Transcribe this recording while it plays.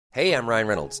Hey, I'm Ryan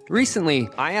Reynolds. Recently,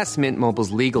 I asked Mint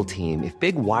Mobile's legal team if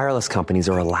big wireless companies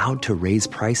are allowed to raise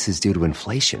prices due to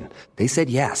inflation. They said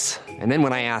yes. And then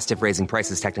when I asked if raising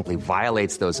prices technically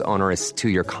violates those onerous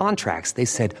two-year contracts, they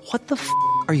said, "What the f***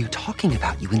 are you talking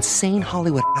about, you insane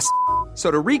Hollywood ass?" So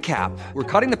to recap, we're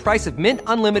cutting the price of Mint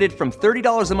Unlimited from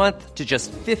 $30 a month to just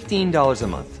 $15 a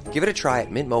month. Give it a try at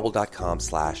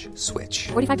mintmobile.com/switch.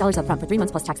 $45 up front for 3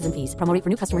 months plus taxes and fees. Promo rate for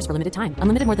new customers for limited time.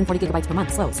 Unlimited more than 40 gigabytes per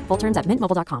month. Slows full terms at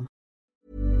mintmobile.com.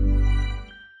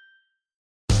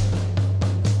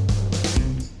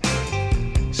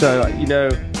 So,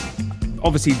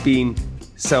 obviously been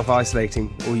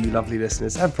self-isolating, all you lovely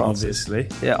listeners, and Francis.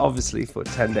 Obviously. Yeah, obviously, for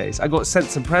 10 days. I got sent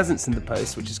some presents in the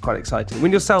post, which is quite exciting. When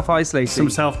you're self-isolating...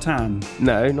 Some self-tan?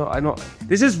 No, I'm not.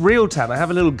 This is real tan. I have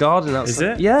a little garden outside. Is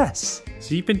it? Yes.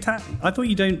 So you've been tan? I thought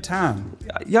you don't tan.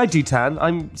 Yeah, I do tan.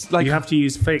 I'm like... You have to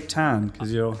use fake tan,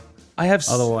 because you're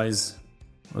otherwise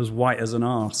as white as an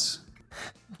arse.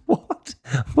 What?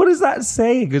 What does that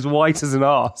say? As white as an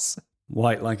arse?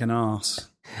 White like an arse.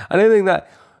 I don't think that...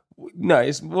 No,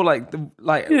 it's more like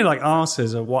like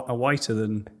arses are whiter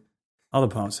than other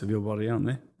parts of your body, aren't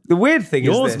they? The weird thing is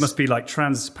yours this. Must be like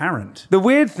transparent. The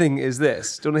weird thing is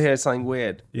this. Do you want to hear something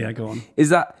weird? Yeah, go on. Is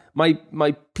that my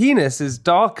penis is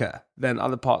darker than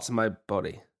other parts of my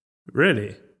body.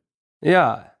 Really?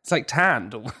 Yeah, it's like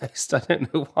tanned almost. I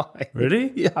don't know why.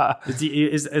 Really? Yeah.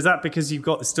 Is that because you've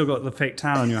still got the fake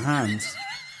tan on your hands?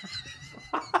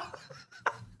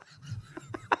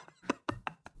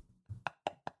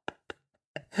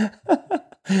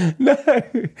 No,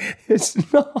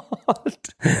 it's not.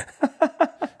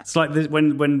 It's like this,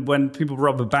 when people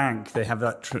rob a bank, they have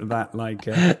that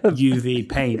UV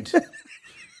paint to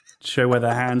show where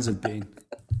their hands have been.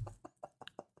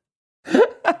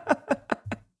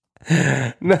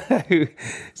 No,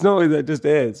 it's not that. It just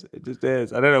is. It just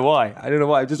is. I don't know why.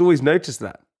 I've just always noticed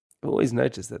that. That's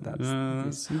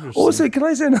interesting. Also, can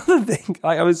I say another thing?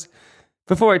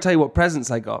 Before I tell you what presents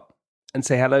I got and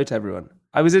say hello to everyone.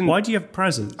 Why do you have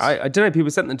presents? I don't know.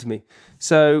 People sent them to me.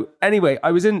 So anyway,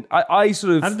 I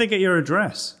sort of... How did they get your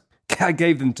address? I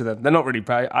gave them to them. They're not really...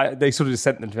 They sort of just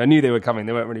sent them to me. I knew they were coming.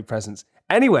 They weren't really presents.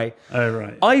 Anyway. Oh,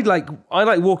 right. I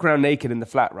walk around naked in the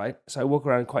flat, right? So I walk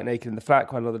around quite naked in the flat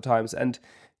quite a lot of times. And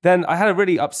then I had a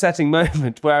really upsetting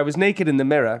moment where I was naked in the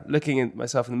mirror, looking at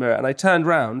myself in the mirror, and I turned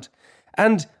round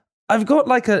and I've got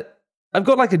like a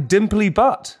dimply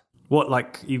butt. What,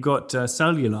 like you've got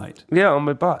cellulite? Yeah, on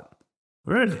my butt.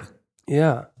 Really?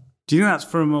 Yeah. Do you think that's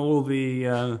from all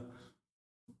the,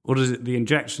 the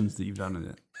injections that you've done in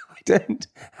it? I don't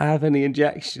have any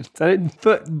injections. I don't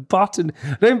put butt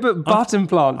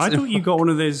implants. I thought you got one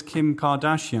of those Kim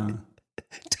Kardashian.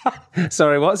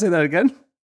 Sorry, what? Say that again?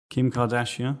 Kim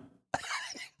Kardashian?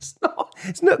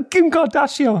 It's not Kim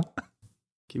Kardashian.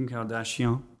 Kim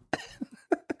Kardashian.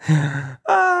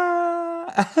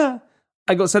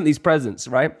 I got sent these presents,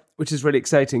 right? Which is really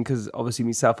exciting because obviously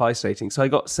me self-isolating. So I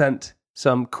got sent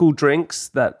some cool drinks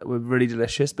that were really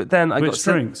delicious. But then Which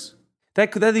drinks?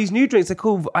 They're these new drinks. They're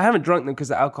cool. I haven't drunk them because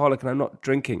they're alcoholic and I'm not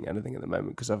drinking anything at the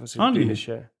moment because obviously I'm doing this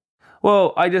show.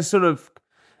 Well, I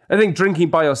think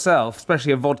drinking by yourself,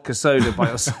 especially a vodka soda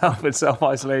by yourself in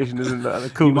self-isolation isn't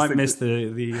the coolest thing. You might miss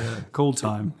the call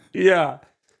time. Yeah.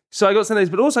 So I got sent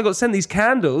these, but also I got sent these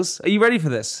candles. Are you ready for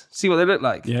this? See what they look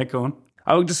like? Yeah, go on.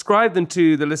 I will describe them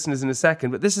to the listeners in a second,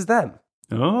 but this is them.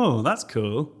 Oh, that's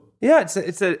cool. Yeah, it's a.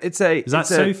 Is that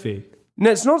Sophie?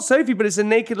 No, it's not Sophie, but it's a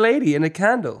naked lady in a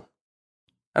candle.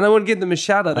 And I want to give them a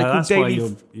shout out. That's why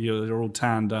you're all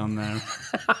tan down there.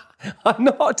 I'm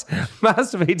not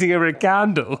masturbating over a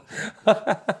candle.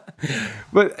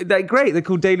 But they're great. They're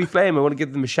called Daily Flame. I want to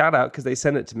give them a shout out because they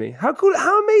sent it to me. How cool,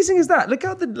 how amazing is that? Look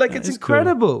how it's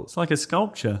incredible. Cool. It's like a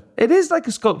sculpture. It is like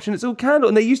a sculpture and it's all candle.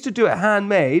 And they used to do it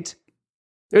handmade.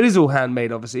 It is all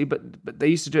handmade, obviously, but they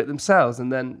used to do it themselves.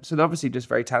 And then, so they're obviously just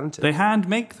very talented. They hand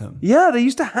make them? Yeah, they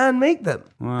used to hand make them.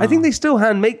 Wow. I think they still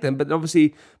hand make them, but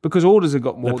obviously, because orders have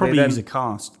got more. They probably use a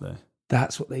cast, though.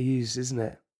 That's what they use, isn't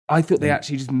it? I thought they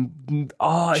actually just...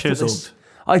 chiseled.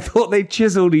 I thought they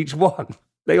chiseled each one.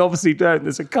 They obviously don't.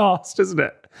 There's a cast, isn't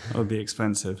it? That would be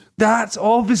expensive. That's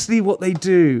obviously what they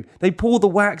do. They pour the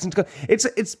wax into... It's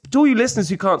to all you listeners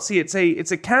who can't see, it's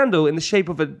a candle in the shape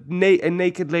of a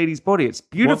naked lady's body. It's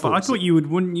beautiful. I thought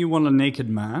wouldn't you want a naked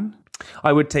man?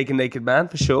 I would take a naked man,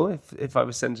 for sure, if I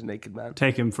was sent a naked man.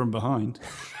 Take him from behind.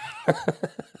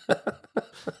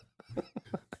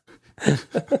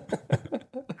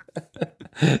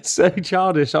 So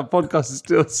childish. Our podcast is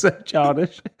still so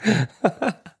childish.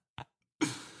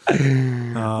 We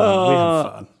have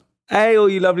fun. Hey, all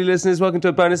you lovely listeners, welcome to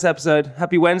a bonus episode.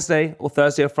 Happy Wednesday, or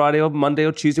Thursday, or Friday, or Monday,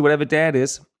 or Tuesday, whatever day it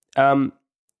is.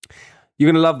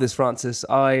 You're going to love this, Francis.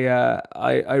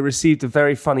 I received a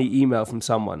very funny email from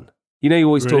someone. You know, you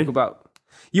always talk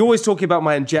about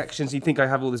my injections. You think I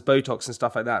have all this Botox and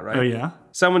stuff like that, right? Oh, yeah?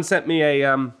 Someone sent me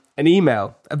an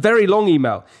email, a very long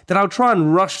email that I'll try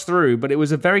and rush through, but it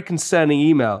was a very concerning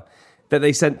email that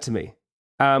they sent to me.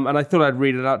 And I thought I'd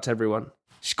read it out to everyone.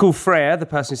 She's called Freya, the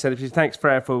person who sent it. She said, thanks,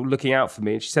 Freya, for looking out for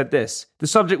me. And she said this. The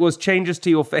subject was changes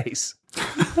to your face.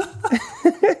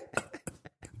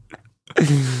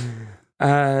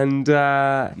 And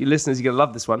you listeners, you're going to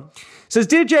love this one. It says,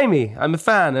 Dear Jamie, I'm a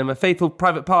fan. I'm a faithful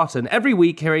private partner. And every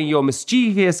week hearing your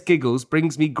mischievous giggles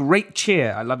brings me great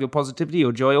cheer. I love your positivity,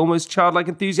 your joy, almost childlike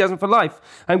enthusiasm for life.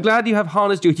 I'm glad you have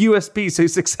harnessed your USP so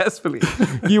successfully.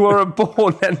 You are a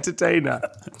born entertainer.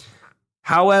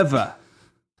 However,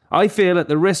 I feel at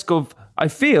the risk of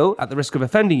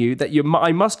offending you that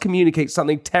I must communicate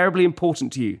something terribly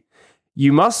important to you.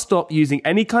 You must stop using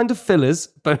any kind of fillers,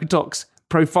 Botox,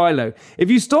 Profilo. If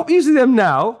you stop using them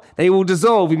now, they will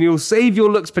dissolve and you'll save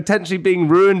your looks potentially being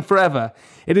ruined forever.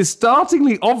 It is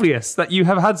startlingly obvious that you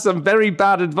have had some very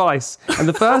bad advice. And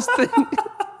the first thing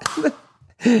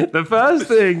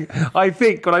I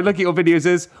think when I look at your videos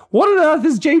is, what on earth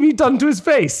has Jamie done to his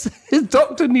face? His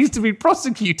doctor needs to be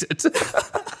prosecuted.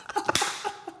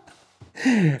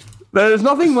 There is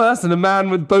nothing worse than a man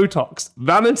with Botox.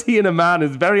 Vanity in a man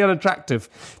is very unattractive.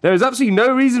 There is absolutely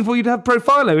no reason for you to have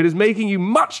Profilo. It is making you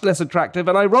much less attractive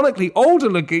and ironically older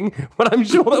looking, but I'm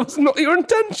sure that was not your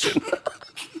intention.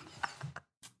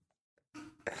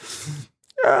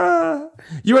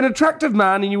 You're an attractive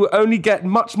man and you will only get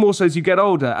much more so as you get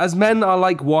older. As men are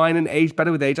like wine and age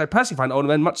better with age, I personally find older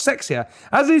men much sexier.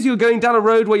 As is, you're going down a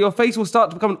road where your face will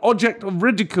start to become an object of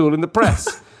ridicule in the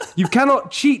press. You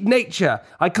cannot cheat nature.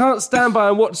 I can't stand by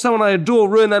and watch someone I adore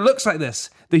ruin their looks like this.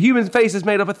 The human face is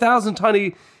made up of 1,000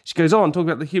 tiny... She goes on talking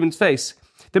about the human's face.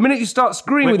 The minute you start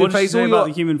screwing with your face... What did she say about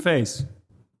the human face?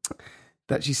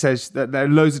 That she says that there are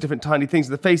loads of different tiny things.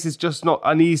 The face is just not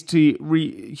uneasy to...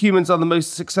 Humans are the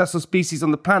most successful species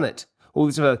on the planet. All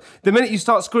this. The minute you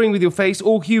start screwing with your face,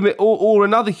 all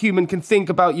another human can think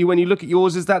about you when you look at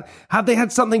yours is that, have they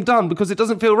had something done? Because it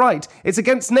doesn't feel right. It's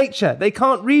against nature. They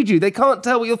can't read you. They can't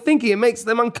tell what you're thinking. It makes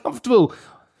them uncomfortable.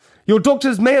 Your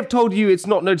doctors may have told you it's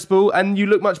not noticeable and you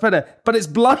look much better, but it's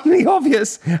bluntly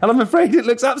obvious, and I'm afraid it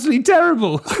looks absolutely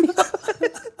terrible.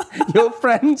 Your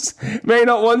friends may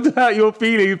not want to hurt your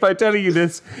feelings by telling you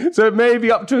this, so it may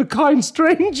be up to a kind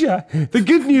stranger. The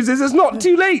good news is it's not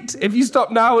too late. If you stop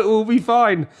now, it will be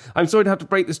fine. I'm sorry to have to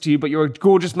break this to you, but you're a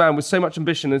gorgeous man with so much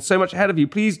ambition and so much ahead of you.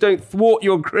 Please don't thwart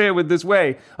your career with this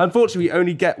way. Unfortunately, we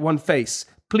only get one face.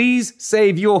 Please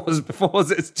save yours before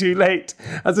it's too late.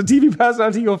 As a TV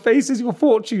personality, your face is your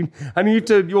fortune and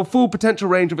your full potential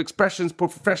range of expressions for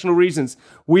professional reasons.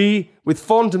 We, with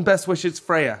fond and best wishes,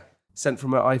 Freya. Sent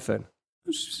from her iPhone.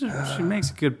 She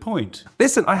makes a good point.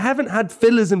 Listen, I haven't had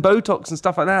fillers and Botox and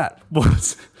stuff like that.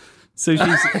 What? So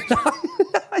she's...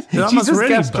 she's just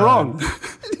really strong.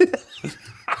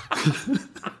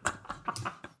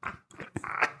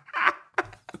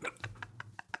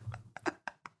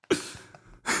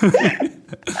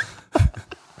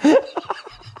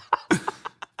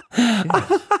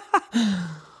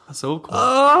 That's awkward.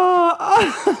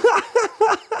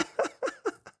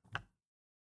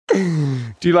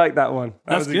 Do you like that one?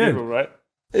 That's was a good one, right?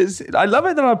 I love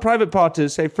it that our private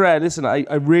partners say, Fred, listen, I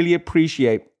really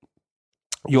appreciate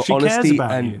your honesty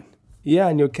and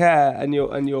and your care and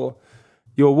your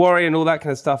worry and all that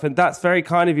kind of stuff. And that's very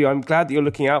kind of you. I'm glad that you're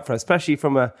looking out for us, especially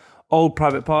from a old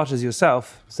private partners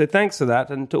yourself. So thanks for that.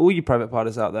 And to all you private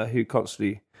partners out there who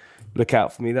constantly look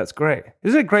out for me, that's great.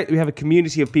 Isn't it great that we have a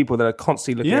community of people that are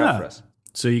constantly looking out for us?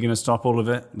 So you're going to stop all of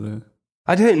it?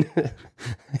 I don't.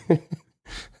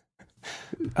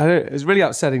 It's really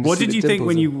upsetting. What did you think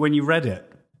when you read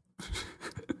it?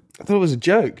 I thought it was a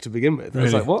joke to begin with. Really? I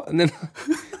was like, what? And then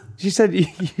she said,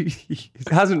 it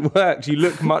hasn't worked. You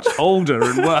look much older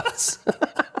and worse.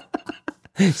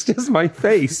 It's just my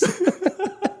face.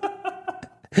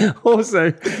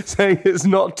 Also, saying it's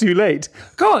not too late.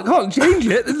 Can't change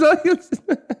it. It's like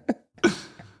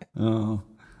Oh,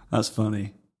 that's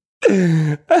funny.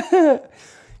 Can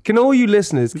all you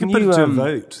listeners... Can put it to a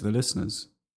vote, the listeners.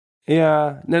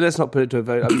 Yeah. No, let's not put it to a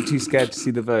vote. I'd be too scared to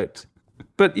see the vote.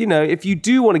 But, if you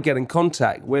do want to get in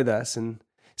contact with us and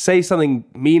say something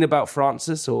mean about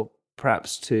Francis or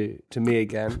perhaps to me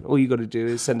again, all you got to do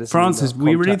is send us Francis, an email.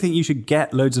 we really think you should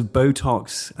get loads of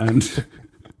Botox and...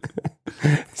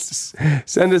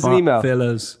 Send us an email.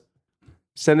 Fillers.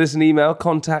 Send us an email,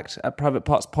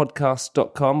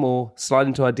 contact@privatepartspodcast.com, or slide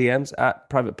into our DMs at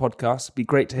Private Podcast. It'd be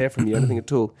great to hear from you, anything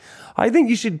at all. I think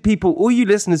you should, people, all you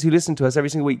listeners who listen to us every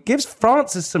single week, give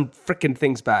Francis some freaking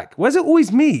things back. Where's it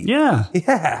always me? Yeah.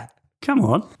 Yeah. Come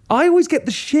on. I always get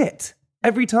the shit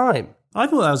every time. I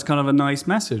thought that was kind of a nice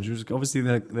message. It was obviously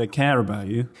they care about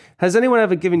you. Has anyone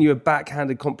ever given you a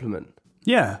backhanded compliment?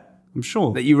 Yeah, I'm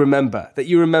sure. That you remember,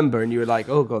 and you were like,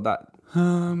 oh God, that...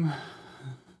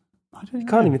 I don't You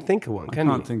can't even think of one, can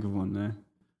you? I can't think of one, no.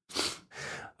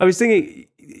 I was thinking,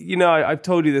 I've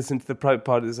told you this into the private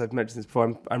part of this, I've mentioned this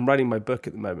before, I'm writing my book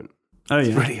at the moment. Oh,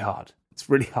 yeah? It's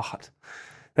really hard.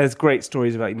 There's great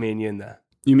stories about me and you in there.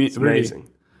 You mean, it's amazing.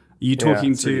 Are you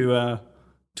talking to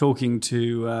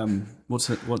what's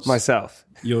myself?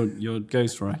 Your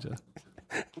ghostwriter.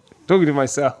 Talking to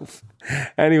myself.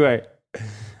 Anyway,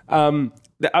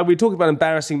 we talked about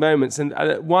embarrassing moments, and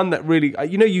one that really,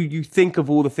 you think of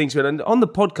all the things we had. And on the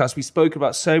podcast, we spoke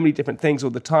about so many different things all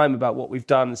the time about what we've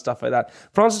done and stuff like that.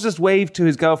 Francis just waved to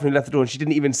his girlfriend who left the door, and she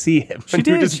didn't even see him. She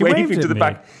did. Just she waving to the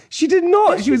back. She did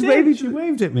not. Yeah, she was waving. She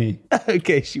waved at me.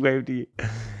 Okay, she waved at you.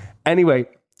 Anyway,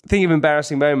 thinking of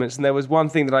embarrassing moments, and there was one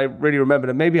thing that I really remembered,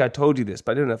 and maybe I told you this,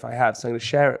 but I don't know if I have, so I'm going to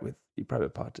share it with you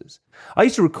private parters. I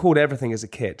used to record everything as a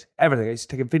kid. Everything. I used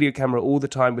to take a video camera all the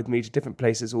time with me to different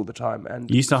places all the time. And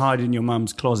you used to hide in your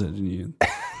mum's closet, didn't you?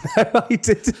 No, I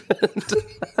didn't.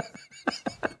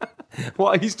 Well,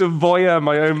 I used to voyeur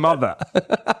my own mother.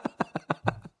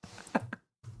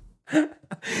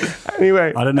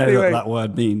 Anyway. I don't know what that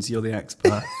word means. You're the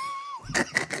expert.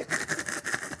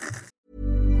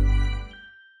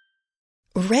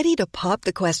 Ready to pop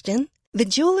the question? The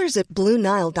jewelers at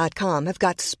BlueNile.com have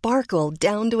got sparkle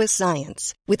down to a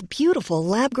science with beautiful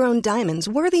lab-grown diamonds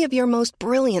worthy of your most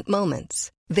brilliant moments.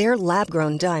 Their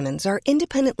lab-grown diamonds are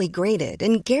independently graded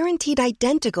and guaranteed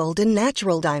identical to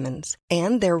natural diamonds,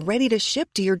 and they're ready to ship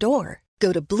to your door.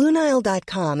 Go to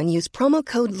BlueNile.com and use promo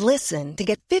code LISTEN to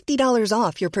get $50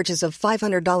 off your purchase of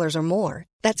 $500 or more.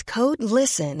 That's code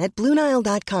LISTEN at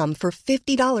BlueNile.com for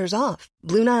 $50 off.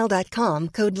 BlueNile.com,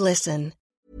 code LISTEN.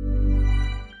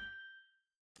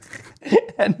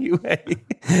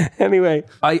 Anyway,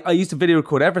 I used to video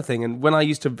record everything, and when I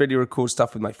used to video record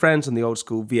stuff with my friends on the old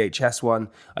school VHS one,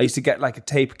 I used to get like a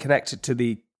tape connected to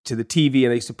the TV,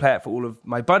 and I used to play it for all of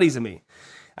my buddies and me.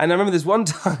 And I remember this one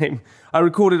time I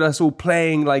recorded us all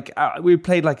playing, we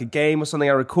played like a game or something.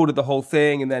 I recorded the whole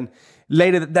thing, and then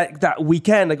later that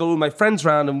weekend I got all my friends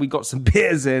around and we got some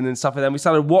beers in and stuff, and then we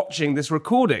started watching this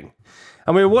recording.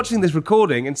 And we were watching this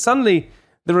recording, and suddenly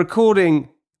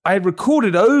I had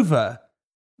recorded over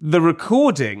the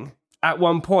recording at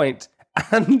one point,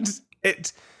 and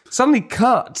it suddenly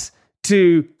cut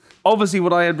to obviously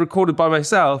what I had recorded by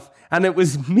myself, and it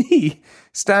was me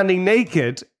standing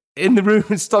naked in the room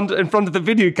in front of the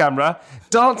video camera,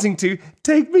 dancing to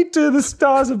 "Take Me to the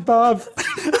Stars Above."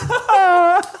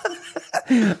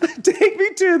 Take me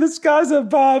to the skies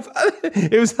above.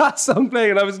 It was that song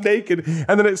playing, and I was naked,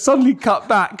 and then it suddenly cut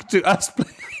back to us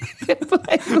playing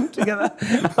all together.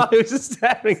 I was just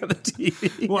staring at the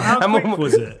TV. Well, how quick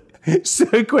was it?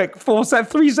 So quick,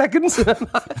 3 seconds.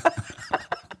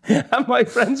 And my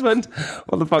friends went,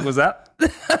 "What the fuck was that?"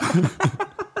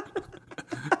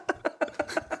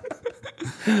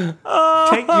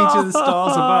 Take me to the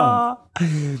stars above.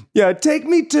 Yeah, take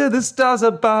me to the stars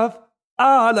above.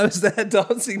 And I was there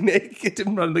dancing naked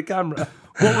in front of the camera.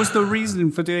 What was the reason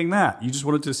for doing that? You just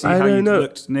wanted to see how you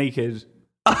looked naked?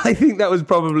 I think that was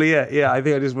probably it. Yeah, I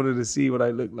think I just wanted to see what I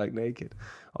looked like naked.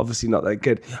 Obviously not that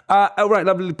good. All right,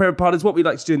 lovely private partners. What we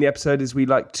like to do in the episode is we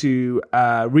like to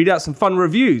read out some fun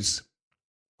reviews,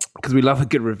 because we love a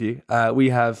good review. We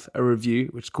have a review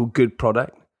which is called Good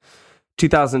Product,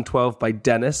 2012 by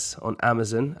Dennis on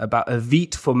Amazon, about a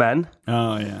Veet for Men.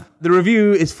 Oh, yeah. The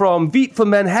review is from Veet for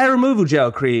Men Hair Removal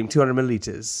Gel Cream, 200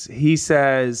 milliliters. He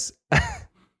says,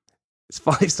 it's a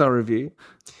 5-star review.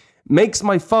 Makes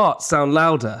my fart sound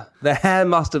louder. The hair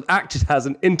must have acted as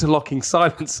an interlocking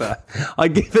silencer. I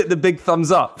give it the big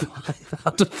thumbs up. 5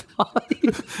 out of 5.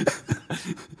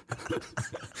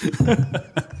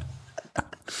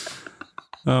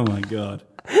 Oh, my God.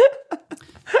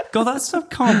 God, that stuff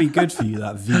can't be good for you,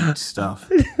 that Veet stuff.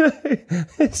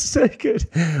 It's so good.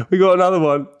 We got another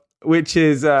one, which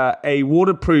is a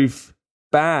waterproof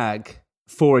bag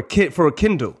for a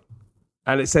Kindle.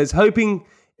 And it says, hoping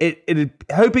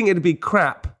it'd be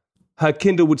crap, her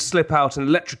Kindle would slip out and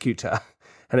electrocute her.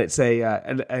 And it's a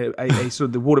sort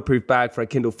of the waterproof bag for a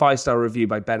Kindle. 5-star review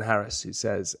by Ben Harris, who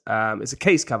says, it's a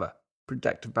case cover,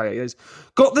 protective bag. He goes,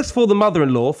 got this for the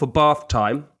mother-in-law for bath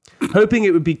time, hoping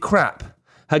it would be crap.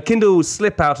 Her Kindle will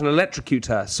slip out and electrocute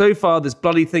her. So far, this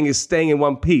bloody thing is staying in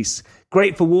one piece.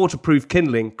 Great for waterproof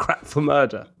kindling, crap for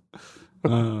murder.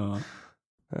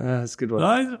 That's a good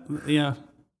one. Yeah.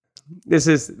 This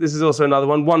is also another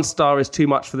one. 1 star is too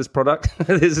much for this product.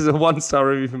 This is a 1-star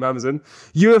review from Amazon.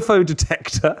 UFO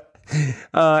detector.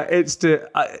 It's to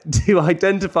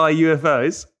identify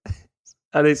UFOs.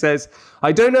 And it says,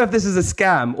 I don't know if this is a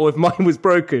scam or if mine was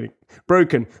broken,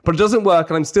 but it doesn't work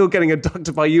and I'm still getting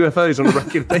abducted by UFOs on a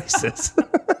regular basis.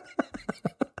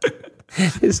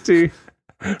 It's to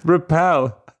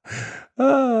repel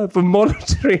for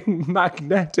monitoring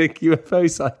magnetic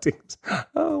UFO sightings.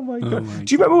 Oh my God.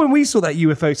 Do you remember when we saw that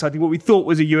UFO sighting, what we thought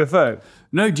was a UFO?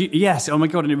 No, yes. Oh my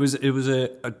God. And it was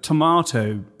a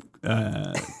tomato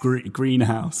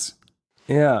greenhouse.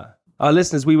 Yeah. Our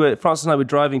listeners, Francis and I were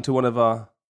driving to one of our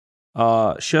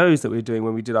shows that we were doing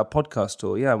when we did our podcast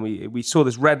tour. Yeah, and we saw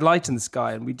this red light in the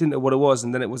sky and we didn't know what it was,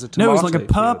 and then it was a tomato. No, it was like a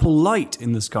purple light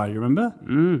in the sky, you remember?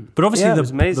 But obviously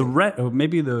the red, or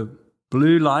maybe the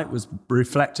blue light was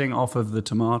reflecting off of the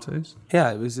tomatoes.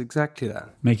 Yeah, it was exactly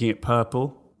that. Making it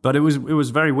purple. But it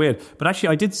was very weird. But actually,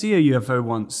 I did see a UFO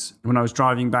once when I was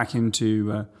driving back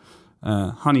into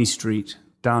Honey Street,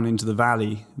 down into the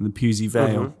valley in the Pewsey Vale.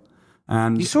 Mm-hmm.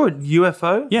 And you saw a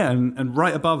UFO? Yeah, and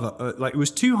right above it, like it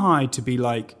was too high to be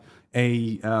like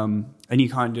any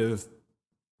kind of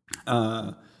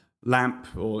lamp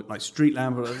or like street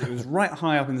lamp. It was right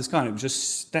high up in the sky. And it was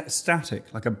just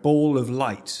static, like a ball of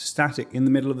light, static in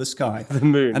the middle of the sky. The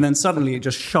moon. And then suddenly it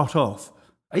just shot off.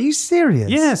 Are you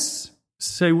serious? Yes.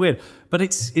 So weird. But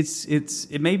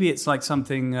maybe it's like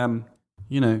something,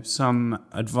 some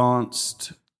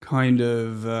advanced kind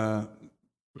of,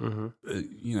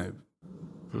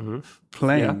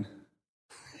 plane.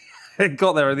 Yeah. It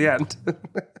got there at the end.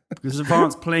 This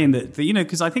advanced plane that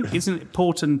because I think isn't it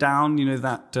Porton Down?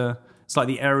 That it's like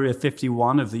the Area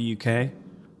 51 of the UK.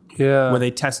 Yeah, where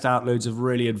they test out loads of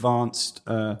really advanced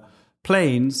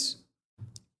planes.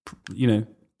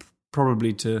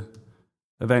 Probably to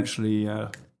eventually,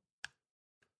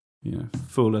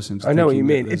 fool us into. I know what you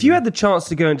mean. If you had the chance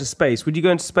to go into space, would you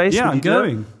go into space? Yeah, I'm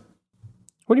going.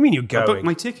 What do you mean you're going? I booked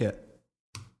my ticket.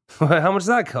 How much does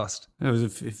that cost? It was a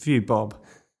few bob.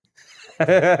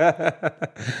 Where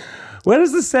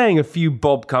does the saying "a few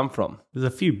bob" come from? There's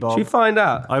a few bob. Did you find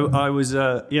out? I was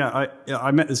I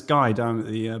met this guy down at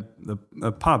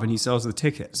the pub, and he sells the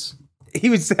tickets. He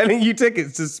was selling you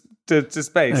tickets to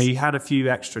space. No, he had a few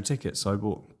extra tickets, so I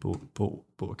bought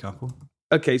a couple.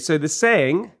 Okay, so the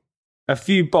saying, "a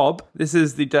few bob," this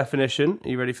is the definition. Are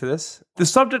you ready for this? The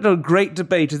subject of a great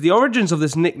debate is the origins of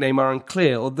this nickname are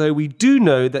unclear, although we do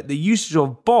know that the usage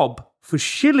of bob for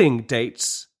shilling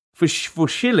dates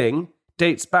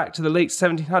back to the late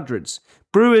 1700s.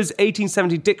 Brewer's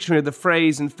 1870 dictionary of the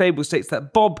phrase and fable states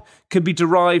that bob could be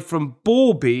derived from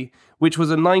bawbee, which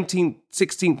was a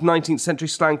 16th, 19th century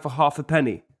slang for half a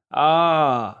penny.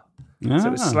 So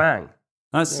it's slang.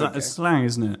 That's slang,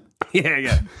 isn't it?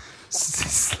 Yeah.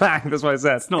 Slang, that's what I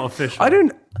said. It's not official. I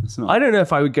don't know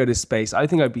if I would go to space. I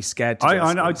think I'd be scared to go to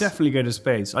space. I'd definitely go to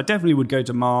space. I definitely would go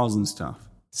to Mars and stuff.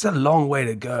 It's a long way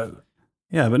to go.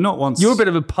 Yeah, but not once. You're a bit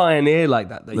of a pioneer like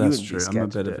that, though. That's true. I'm a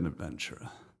bit of an adventurer.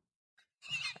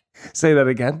 Say that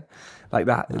again. Like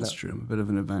that. That's true. I'm a bit of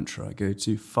an adventurer. I go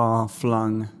to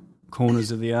far-flung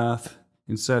corners of the earth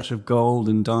in search of gold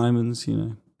and diamonds,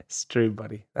 It's true,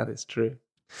 buddy. That is true.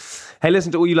 Hey,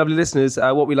 listen to all you lovely listeners.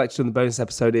 What we like to do in the bonus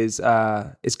episode is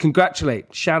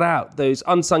congratulate, shout out those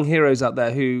unsung heroes out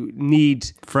there who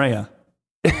need... Freya.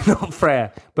 Not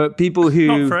Freya, but people who...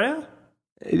 Not Freya?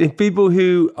 People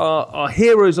who are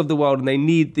heroes of the world and they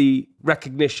need the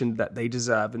recognition that they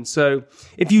deserve. And so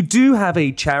if you do have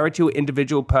a charity or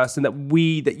individual person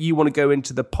that you want to go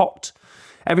into the pot,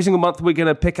 every single month we're going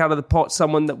to pick out of the pot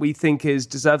someone that we think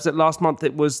deserves it. Last month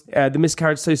it was the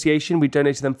Miscarriage Association. We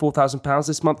donated them £4,000.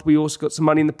 This month we also got some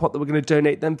money in the pot that we're going to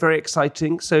donate them. Very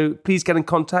exciting. So please get in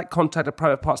contact at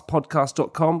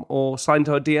privatepartspodcast.com or slide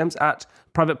into our DMs at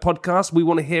Private Podcast. We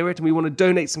want to hear it and we want to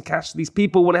donate some cash to these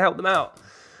people. We want to help them out.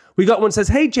 We got one that says,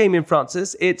 hey, Jamie and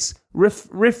Francis, it's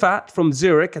Rifat from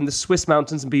Zurich and the Swiss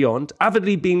mountains and beyond.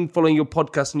 Avidly been following your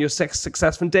podcast and your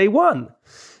success from day one.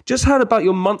 Just heard about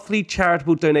your monthly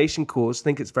charitable donation cause.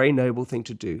 Think it's a very noble thing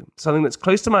to do. Something that's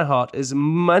close to my heart is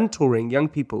mentoring young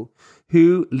people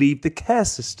who leave the care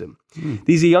system.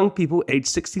 These are young people aged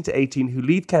 16 to 18 who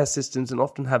leave care systems and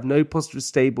often have no positive,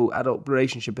 stable adult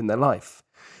relationship in their life.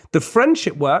 The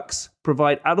Friendship Works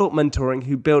provide adult mentoring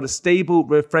who build a stable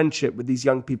friendship with these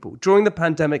young people. During the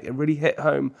pandemic, it really hit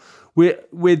home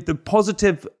with the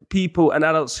positive people and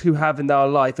adults who have in their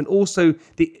life, and also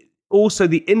the also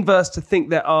the inverse to think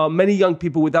there are many young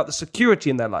people without the security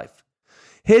in their life.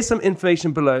 Here's some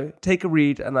information below. Take a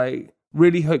read, and I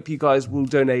really hope you guys will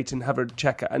donate and have a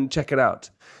check it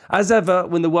out. As ever,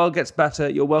 when the world gets better,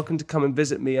 you're welcome to come and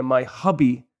visit me and my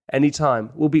hubby anytime.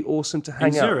 Will be awesome to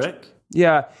hang out. In Zurich?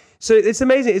 Yeah. So it's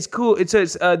amazing. It's cool. The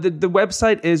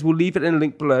website is, we'll leave it in a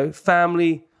link below,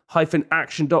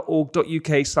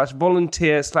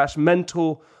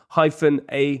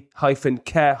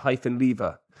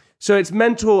 family-action.org.uk/volunteer/mental-a-care-leaver. So it's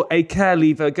mental a care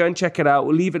leaver. Go and check it out.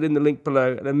 We'll leave it in the link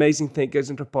below. An amazing thing goes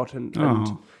into a pot, and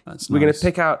that's we're nice. going to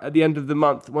pick out at the end of the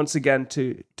month once again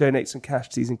to donate some cash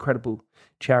to these incredible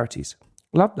charities.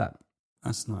 Love that.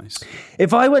 That's nice.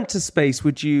 If I went to space,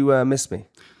 would you miss me?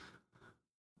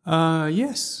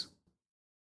 Yes.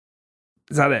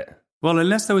 Is that it? Well,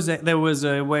 unless there was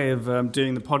a way of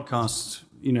doing the podcast,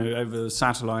 over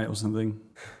satellite or something.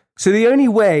 So the only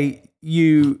way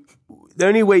you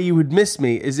would miss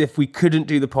me is if we couldn't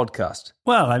do the podcast.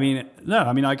 Well,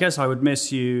 I guess I would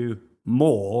miss you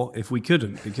more if we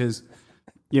couldn't, because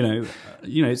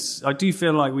it's. I do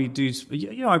feel like we do.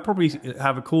 I probably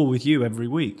have a call with you every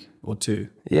week or two.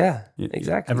 Yeah,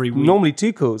 exactly. Every week. Normally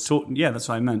 2 calls. That's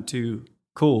what I meant. 2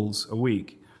 calls a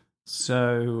week.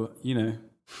 So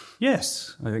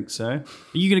yes, I think so. Are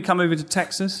you going to come over to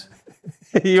Texas?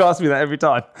 You ask me that every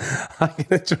time. I'm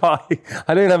going to try.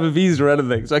 I don't have a visa or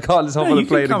anything, so I can't just hop on a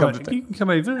plane and come to Texas. You can come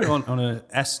over on a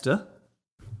Esther.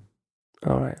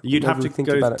 All right. You'd have to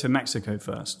go to Mexico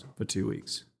first for 2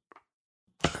 weeks.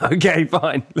 Okay,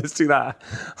 fine. Let's do that.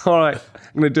 All right.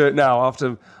 I'm going to do it now.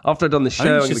 After I've done the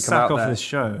show, I'm going to come out off there. this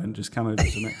show and just come over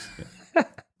to Mexico.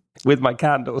 With my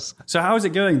candles. So how is it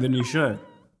going, the new show?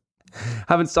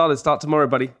 Haven't started. Start tomorrow,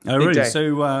 buddy. Oh, Big really? day.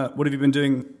 So what have you been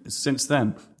doing since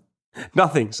then?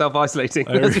 Nothing. Self-isolating.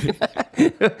 Oh, really?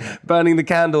 Burning the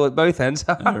candle at both ends.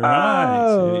 All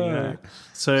right.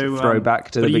 So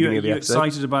throwback to the beginning of the episode. Are you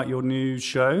excited about your new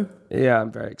show? Yeah,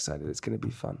 I'm very excited. It's going to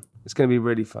be fun. It's going to be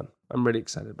really fun. I'm really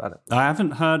excited about it. I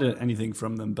haven't heard anything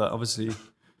from them, but obviously,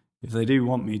 if they do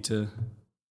want me to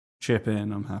chip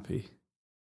in, I'm happy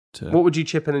to. What would you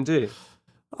chip in and do?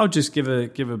 I'll just give a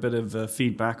bit of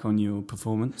feedback on your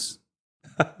performance.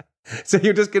 So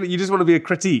you just want to be a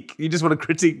critique. You just want to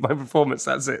critique my performance.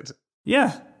 That's it.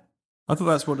 Yeah, I thought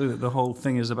that's what the whole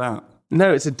thing is about.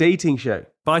 No, it's a dating show.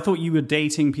 But I thought you were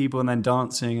dating people and then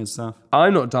dancing and stuff.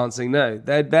 I'm not dancing. No,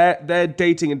 they're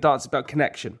dating and dancing about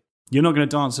connection. You're not going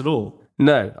to dance at all.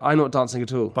 No, I'm not dancing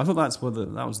at all. But I thought that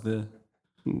was the.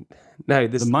 No,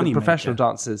 this the money the professional maker.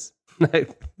 dancers. No,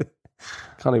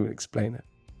 can't even explain it.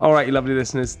 All right, you lovely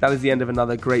listeners, that is the end of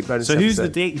another great bonus So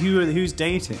episode. who's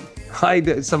dating?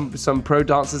 Some pro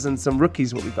dancers and some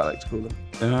rookies, what we like to call them.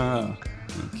 Oh,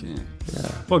 okay. Yeah.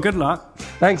 Well, good luck.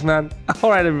 Thanks, man. All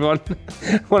right, everyone.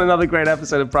 What another great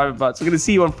episode of Private Parts. We're going to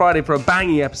see you on Friday for a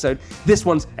banging episode. This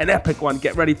one's an epic one.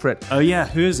 Get ready for it. Oh, yeah.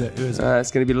 Who is it? It's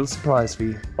going to be a little surprise for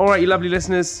you. All right, you lovely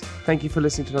listeners. Thank you for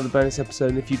listening to another bonus episode.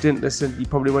 And if you didn't listen, you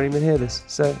probably won't even hear this.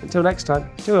 So until next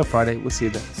time, till Friday, we'll see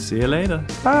you then. See you later.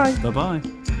 Bye. Bye-bye.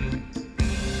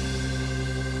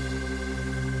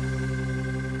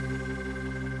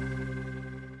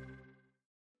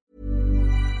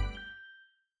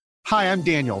 Hi, I'm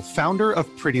Daniel, founder of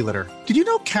Pretty Litter. Did you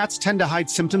know cats tend to hide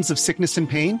symptoms of sickness and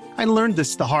pain? I learned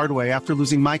this the hard way after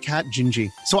losing my cat, Gingy.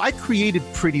 So I created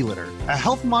Pretty Litter, a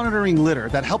health monitoring litter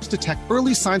that helps detect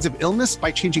early signs of illness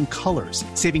by changing colors,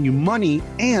 saving you money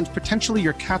and potentially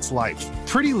your cat's life.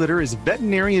 Pretty Litter is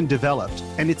veterinarian developed,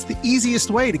 and it's the easiest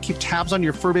way to keep tabs on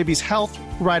your fur baby's health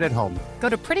right at home. Go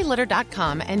to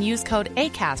prettylitter.com and use code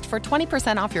ACAST for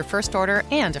 20% off your first order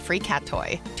and a free cat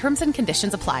toy. Terms and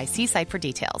conditions apply. See site for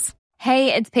details.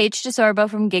 Hey, it's Paige DeSorbo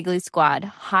from Giggly Squad.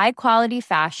 High quality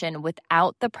fashion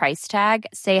without the price tag.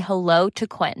 Say hello to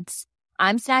Quince.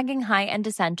 I'm snagging high-end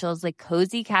essentials like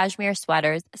cozy cashmere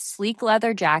sweaters, sleek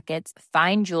leather jackets,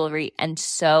 fine jewelry, and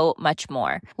so much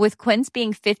more. With Quince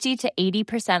being 50 to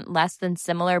 80% less than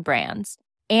similar brands.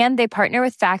 And they partner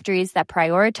with factories that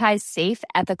prioritize safe,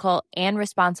 ethical, and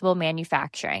responsible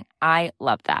manufacturing. I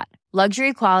love that.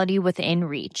 Luxury quality within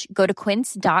reach. Go to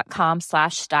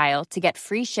quince.com/style to get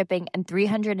free shipping and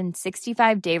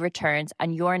 365-day returns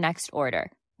on your next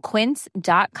order.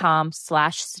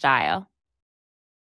 Quince.com/style.